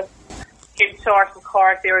 and we just came short of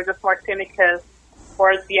Cork. They were just more clinical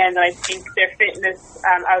towards the end, and I think their fitness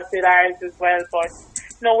outdid ours as well. But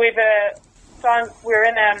no, we're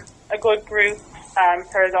in a good group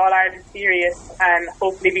for the All-Ireland Series, and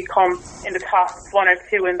hopefully we come in the top 1 or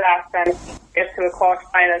 2 in that and get to a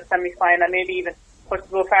quarter-final, semi-final, maybe even push to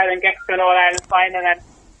go further and get to an All-Ireland final and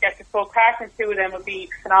get to full part in 2 of them would be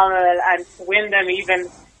phenomenal, and to win them even,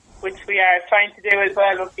 which we are trying to do as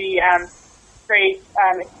well, would be great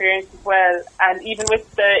experience as well. And even with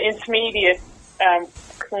the intermediate,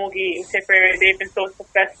 Camogie and Tipperary, they've been so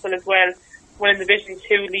successful as well, winning the Division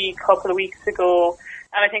 2 league a couple of weeks ago,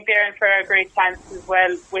 and I think they're in for a great chance as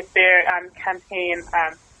well with their campaign.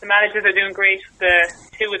 The managers are doing great, the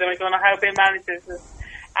 2 of them. I don't know how big managers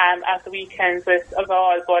at the weekends with of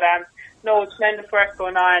all, but no, tremendous work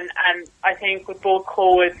going on, and I think with both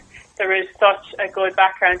codes there is such a good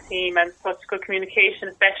background team and such good communication,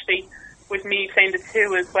 especially with me playing the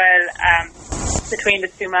 2 as well, between the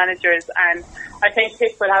 2 managers. And I think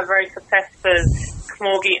Tip will have a very successful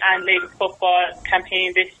Camogie and ladies football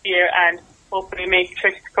campaign this year, and hopefully make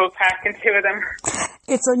trips to Croke Park in 2 of them.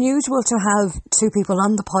 It's unusual to have 2 people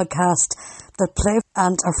on the podcast that play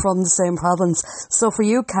and are from the same province. So for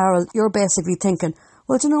you, Carol, you're basically thinking,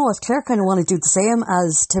 well, do you know what, Clare kind of want to do the same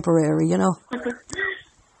as Tipperary, you know?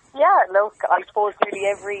 Yeah, look, I suppose nearly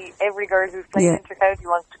every girl who's playing inter-county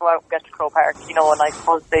wants to go out and get to Croke Park, you know, and I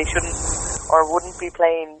suppose they shouldn't or wouldn't be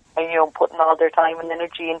playing and, you know, putting all their time and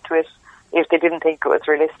energy into it if they didn't think it was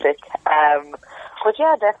realistic. But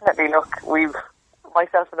yeah, definitely, look,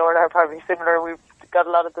 myself and Orla are probably similar. We've got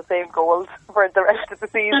a lot of the same goals for the rest of the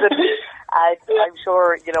season. And I'm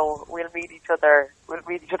sure, you know, we'll meet each other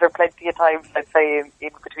plenty of times, I'd say,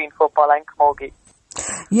 in between football and Camogie.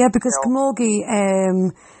 Yeah, because Camogie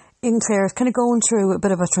in Clare is kind of going through a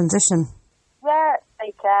bit of a transition. Yeah,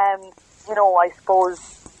 like, you know, I suppose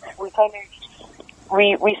we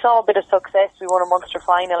saw a bit of success. We won a Munster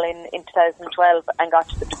final in 2012 and got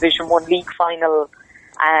to the Division 1 league final.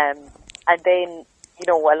 And then, you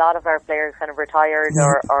know, a lot of our players kind of retired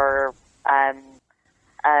or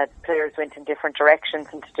players went in different directions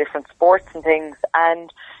into different sports and things,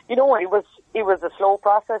 and it was a slow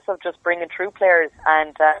process of just bringing through players,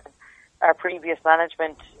 and our previous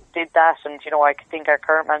management did that, and I think our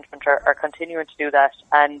current management are continuing to do that,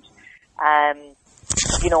 and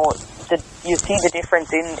you see the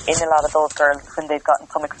difference in a lot of those girls when they've gotten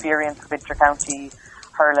some experience with intercounty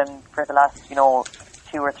hurling for the last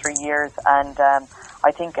 2 or 3 years, and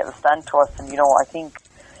I think it'll stand to us, and I think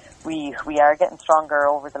we are getting stronger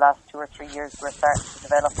over the last 2 or 3 years. We're starting to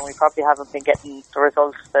develop, and we probably haven't been getting the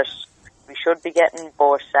results that we should be getting,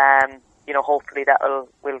 but hopefully that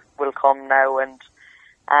will come now.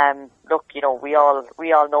 And look, we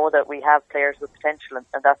all know that we have players with potential,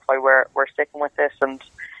 and that's why we're sticking with this. And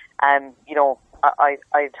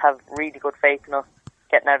I'd have really good faith in us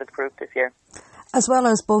getting out of the group this year. As well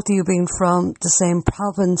as both of you being from the same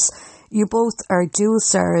province, you both are dual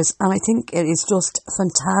stars, and I think it is just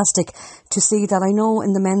fantastic to see that. I know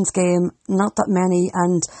in the men's game, not that many,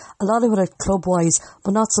 and a lot of it at club-wise,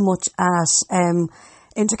 but not so much at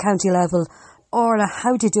intercounty level. Orla,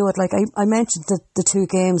 how do you do it? Like I mentioned the 2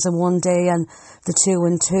 games in one day and the 2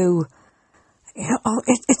 and 2.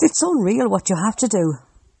 It's unreal what you have to do.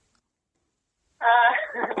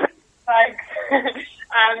 Thanks.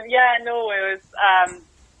 It was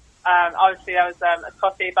obviously that was a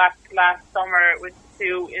tough day back last summer with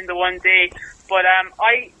 2 in the one day, but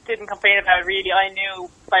I didn't complain about it really. I knew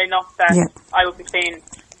by enough that I would be playing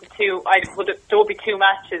the 2. There would be 2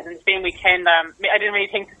 matches in the same weekend. I didn't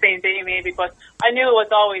really think the same day maybe, but I knew it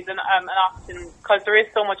was always an option, because there is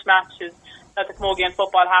so much matches that the Camogie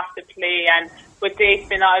football have to play, and with dates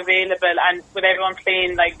being not available and with everyone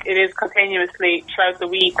playing like it is continuously throughout the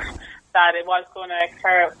week, that it was going to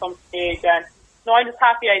occur at some stage. And no, I'm just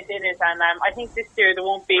happy I did it, and I think this year there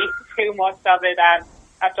won't be too much of it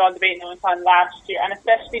after all the debating that went on last year, and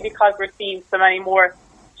especially because we're seeing so many more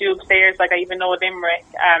dual players. Like I even know Limerick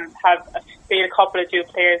have a couple of dual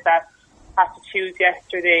players that had to choose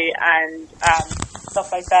yesterday, and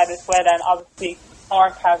stuff like that as well, and obviously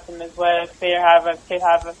Cork has them as well. Clare have it.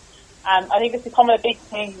 I think it's becoming a big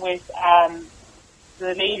thing with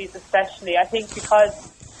the ladies especially. I think because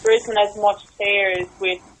there isn't as much players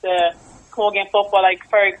with the Camogie football. Like,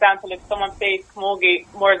 for example, if someone plays Camogie,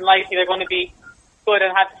 more than likely they're going to be good and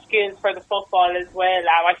have the skills for the football as well.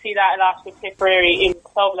 I see that a lot with Tipperary in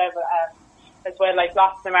club level as well. Like,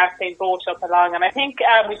 lots of them are playing both up along. And I think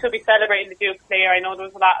we should be celebrating the dual player. I know there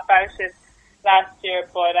was a lot about it last year,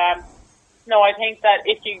 but no, I think that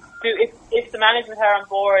if the management are on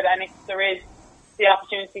board, and if there is the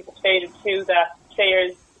opportunity to play the 2, that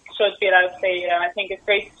players should be allowed to play. And I think it's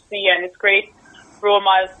great to see, and it's great role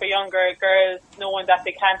models for younger girls, knowing that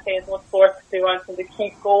they can't play as much sports as they want, and they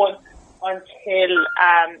keep going until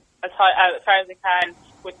as far as they can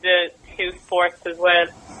with the 2 sports as well.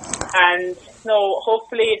 And no,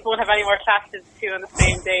 hopefully it won't have any more clashes 2 on the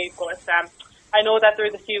same day, but I know that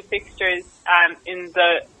there's a few fixtures in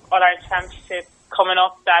the All-Ireland Championship coming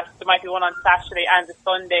up, that there might be one on Saturday and a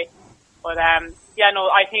Sunday, but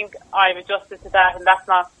I think I've adjusted to that, and that's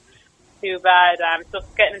not too bad.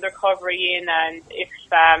 Just getting the recovery in, and if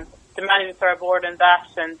the managers are aboard on that,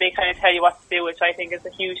 and they kind of tell you what to do, which I think is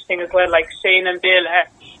a huge thing as well. Like Shane and Bill are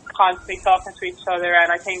constantly talking to each other,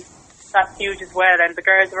 and I think that's huge as well. And the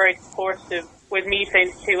girls are very supportive with me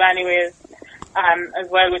playing 2 anyways, as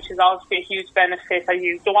well, which is obviously a huge benefit.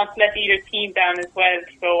 You don't want to let either team down as well.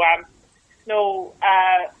 So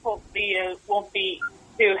hopefully it won't be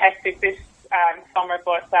too hectic this summer,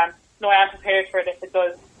 but no, I am prepared for it if it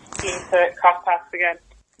does seem to cross paths again.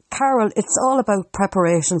 Carol, it's all about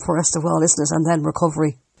preparation first of all, isn't it, and then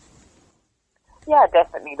recovery? Yeah,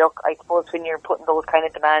 definitely. Look, I suppose when you're putting those kind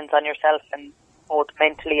of demands on yourself, and both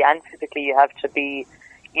mentally and physically, you have to be,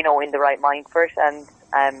 in the right mind for it, and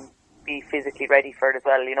be physically ready for it as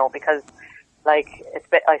well, because, like,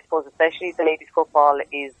 I suppose especially the ladies' football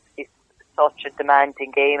is such a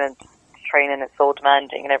demanding game, and training is so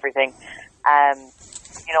demanding and everything.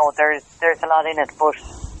 There's a lot in it, but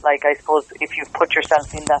like, I suppose if you put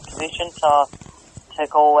yourself in that position to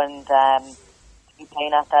go and be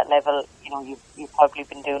playing at that level, you've probably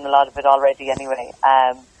been doing a lot of it already anyway.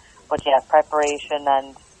 But yeah, preparation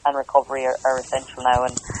and recovery are essential now,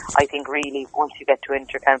 and I think really once you get to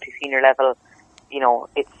inter-county senior level,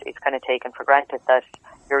 it's kind of taken for granted that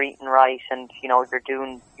you're eating right, and you're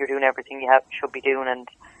doing everything you should be doing, and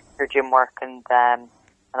your gym work and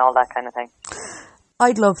all that kind of thing.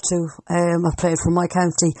 I'd love to. I've played for my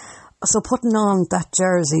county, so putting on that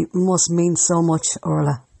jersey must mean so much,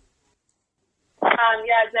 Orla.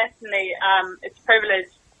 Yeah, definitely. It's a privilege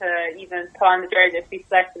to even put on the jersey, to be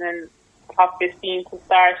selected in top 15 to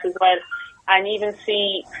start as well. and even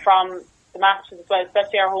see from the matches as well,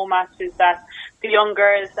 especially our home matches, that the young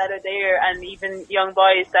girls that are there and even young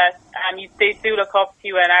boys that they do look up to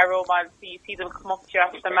you, and our role models, you see them come up to you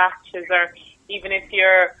after the matches, or even if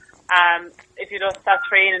you just start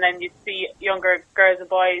training and you see younger girls and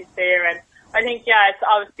boys there. And I think, it's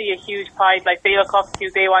obviously a huge pride. Like, they look up to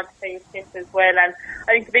you, they want to play with kids as well. And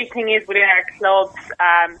I think the big thing is within our clubs,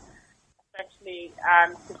 especially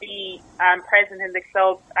to be present in the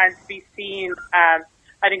clubs and to be seen.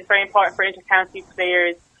 I think it's very important for inter-county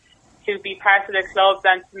players to be part of the clubs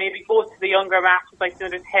and to maybe go to the younger matches, like the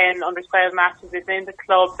under 10, under 12 matches within the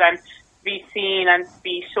clubs, and to be seen and to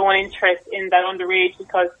be shown interest in that underage,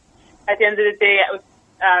 because at the end of the day,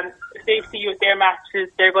 if they see you at their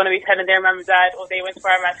matches, they're going to be telling their mum and dad, oh, they went to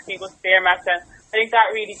our match, can you go to their match? And I think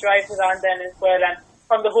that really drives it on then as well. And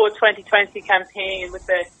from the whole 2020 campaign with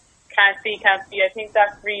the Can't See, Can't Be, I think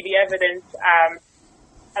that's really evident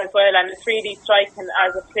as well. And it's really striking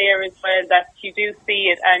as a player as well that you do see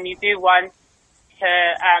it and you do want to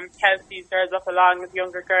help these girls up along with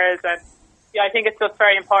younger girls. And I think it's just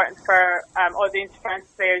very important for all the inter-county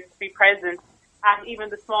players to be present at even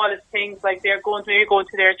the smallest things, like they're going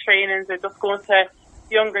to their trainings or just going to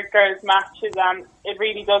younger girls' matches. It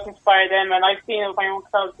really does inspire them, and I've seen it with my own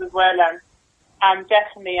clubs as well. And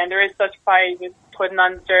definitely, and there is such pride with putting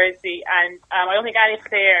on the jersey. And I don't think any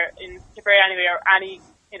player in Tipperary anyway, or any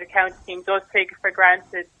inter-county team, does take it for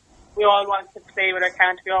granted. We all want to play with our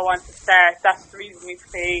county. We all want to start. That's the reason we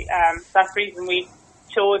play. That's the reason we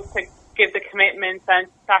chose to give the commitment and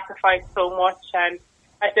sacrifice so much. And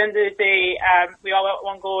at the end of the day, we all have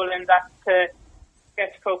one goal, and that's to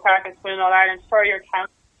get to Croke Park and win All Ireland for your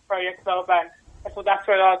county, for your club, and so that's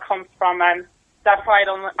where it all comes from. And that pride,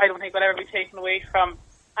 I don't think will ever be taken away from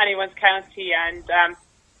anyone's county. And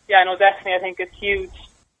definitely, I think it's huge.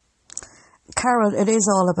 Carol, it is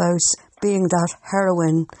all about being that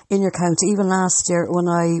heroine in your county. Even last year when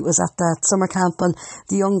I was at that summer camp and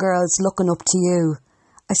the young girls looking up to you,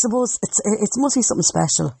 I suppose it must be something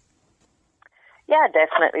special. Yeah,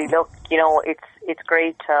 definitely. Look, it's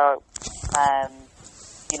great to,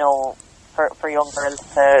 for young girls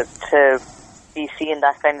to be seeing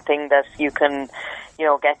that kind of thing, that you can,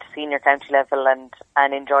 get to senior county level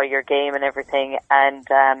and enjoy your game and everything. And,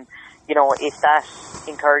 if that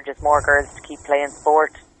encourages more girls to keep playing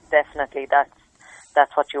sport, definitely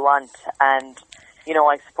that's what you want. And,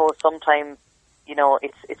 I suppose sometimes,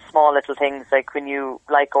 it's small little things, like when you,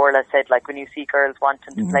 like Orla said, like when you see girls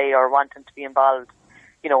wanting to play or wanting to be involved,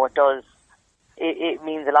 it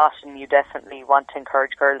means a lot, and you definitely want to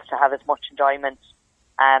encourage girls to have as much enjoyment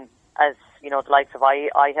as, the likes of I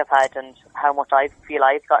have had, and how much I feel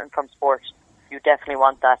I've gotten from sport. You definitely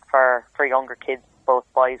want that for younger kids, both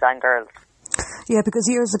boys and girls. Yeah, because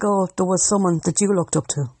years ago there was someone that you looked up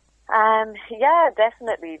to. Yeah,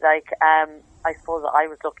 definitely. Like, I suppose I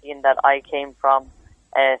was lucky in that I came from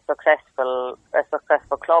a successful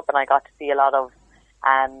club, and I got to see a lot of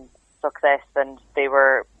success. And they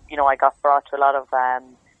were, I got brought to a lot of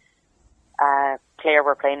Clare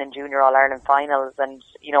were playing in Junior All Ireland finals, and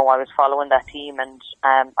I was following that team, and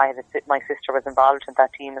my sister was involved in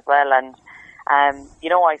that team as well. And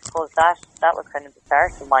I suppose that was kind of the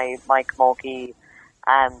start of my camogie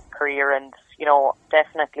career. And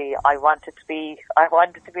definitely I wanted to be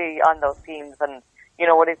on those teams. And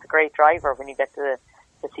it is a great driver when you get to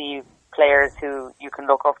see players who you can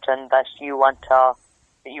look up to and that you want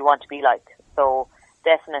to be like. So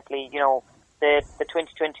definitely, the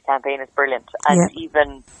 2020 campaign is brilliant, and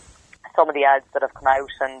even some of the ads that have come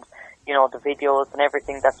out, and the videos and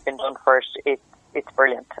everything that's been done for it, it's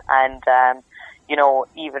brilliant. And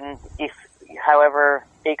even if, however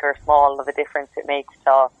big or small of a difference it makes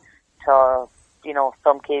to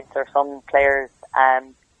some kids or some players,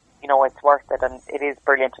 it's worth it, and it is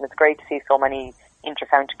brilliant. And it's great to see so many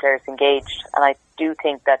inter-county players engaged, and I do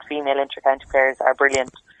think that female inter-county players are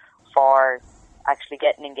brilliant for actually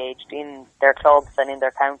getting engaged in their clubs and in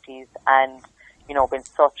their counties, and been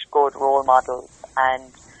such good role models.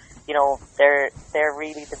 And they're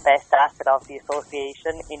really the best asset of the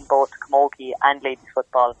association in both camogie and ladies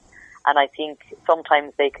football. And I think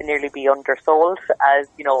sometimes they can nearly be undersold, as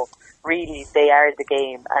really they are the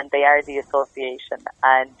game and they are the association.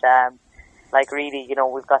 And really,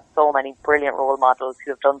 we've got so many brilliant role models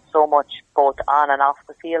who have done so much both on and off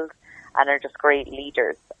the field, and are just great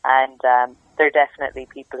leaders. And they're definitely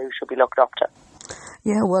people who should be looked up to.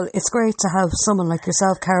 Yeah, well, it's great to have someone like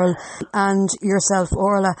yourself, Carol, and yourself,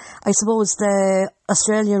 Orla. I suppose the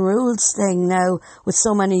Australian rules thing now, with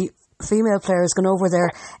so many female players going over there,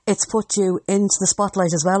 it's put you into the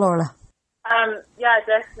spotlight as well, Orla. Yeah,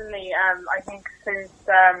 definitely. I think since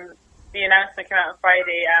the announcement came out on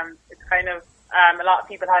Friday, it's kind of a lot of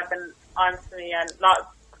people have been on to me and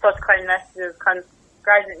such kind messages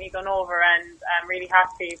congratulating me going over, and I'm really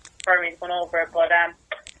happy for me going over. But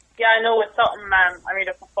yeah, I know it's something I'm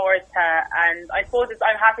really looking forward to, and I suppose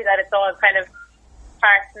I'm happy that it's all kind of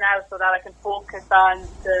parked now so that I can focus on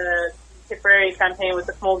the Tipperary campaign with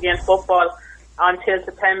the Camogie and football until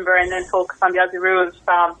September, and then focus on the Aussie rules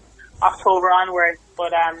from October onwards.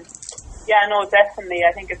 But yeah, no, definitely,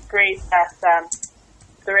 I think it's great that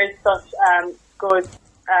there is such good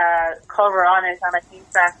cover on it, and I think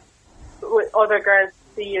that other girls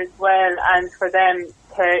see as well, and for them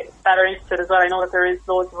that are interested as well. I know that there is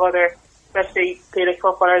loads of other, especially Gaelic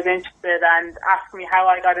footballers, interested and asking me how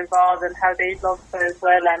I got involved and how they'd love to as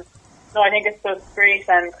well. And no, I think it's just great,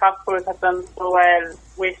 and Cockpools have done so well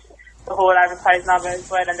with the whole advertising of it as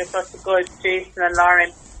well, and they're such a good, Jason and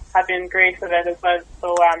Lauren have been great with it as well.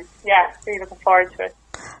 So yeah, really looking forward to it.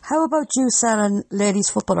 How about you selling ladies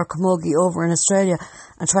football or camogie over in Australia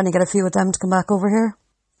and trying to get a few of them to come back over here?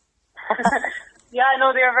 Yeah, I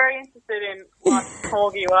know they were very interested in what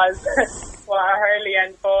camogie was, what hurley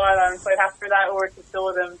and ball, and so I'd have for that over to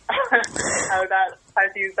show them how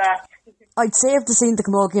to use that. I'd save the scene the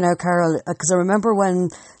camogie now, Carol, because I remember when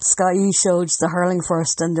Sky showed the hurling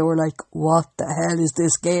first and they were like, what the hell is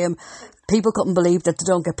this game? People couldn't believe that they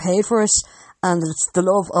don't get paid for it, and it's the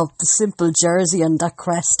love of the simple jersey and that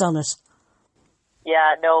crest on it.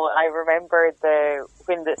 Yeah, no, I remember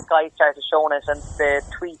when the Sky started showing it, and the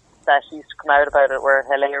tweets that used to come out about it were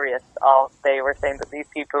hilarious. They were saying that these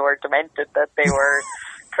people were demented, that they were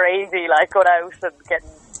crazy, like going out and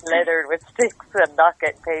getting leathered with sticks and not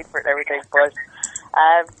getting paid for it and everything. But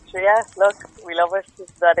so yeah, look, we love it.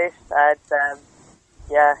 Is that it? And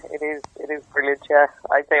yeah, it is brilliant. Yeah,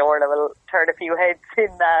 I'd say Orla will turn a few heads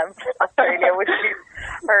in Australia when she's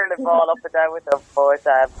hurling ball up and down with them. But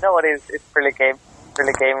no, it's a brilliant game.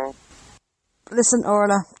 Brilliant game. Listen,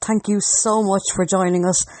 Orla, thank you so much for joining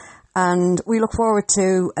us, and we look forward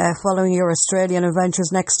to following your Australian adventures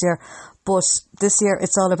next year. But this year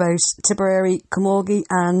it's all about Tipperary, camogie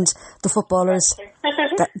and the footballers.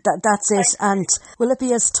 That's it. And will it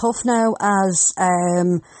be as tough now as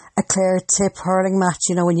a Clare Tip hurling match,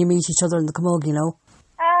 you know, when you meet each other in the camogie, you know?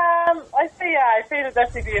 I say there'll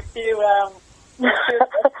definitely be a few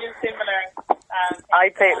similar.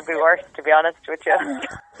 I'd say it would be worse, to be honest with you.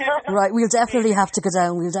 Right, we'll definitely have to go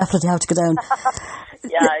down.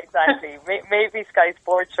 Yeah, exactly. Maybe Sky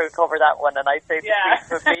Sports should cover that one, and I'd say the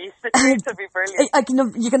tweets would be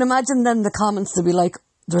brilliant. You can imagine then the comments to be like,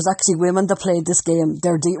 there's actually women that played this game. They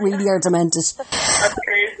really are demented. That's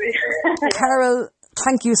crazy. Carol,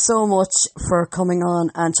 thank you so much for coming on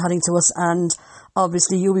and chatting to us, and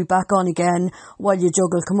obviously you'll be back on again while you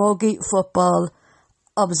juggle camogie, football,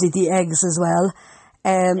 obviously the eggs as well.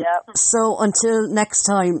 So until next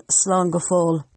time, slán go fóill.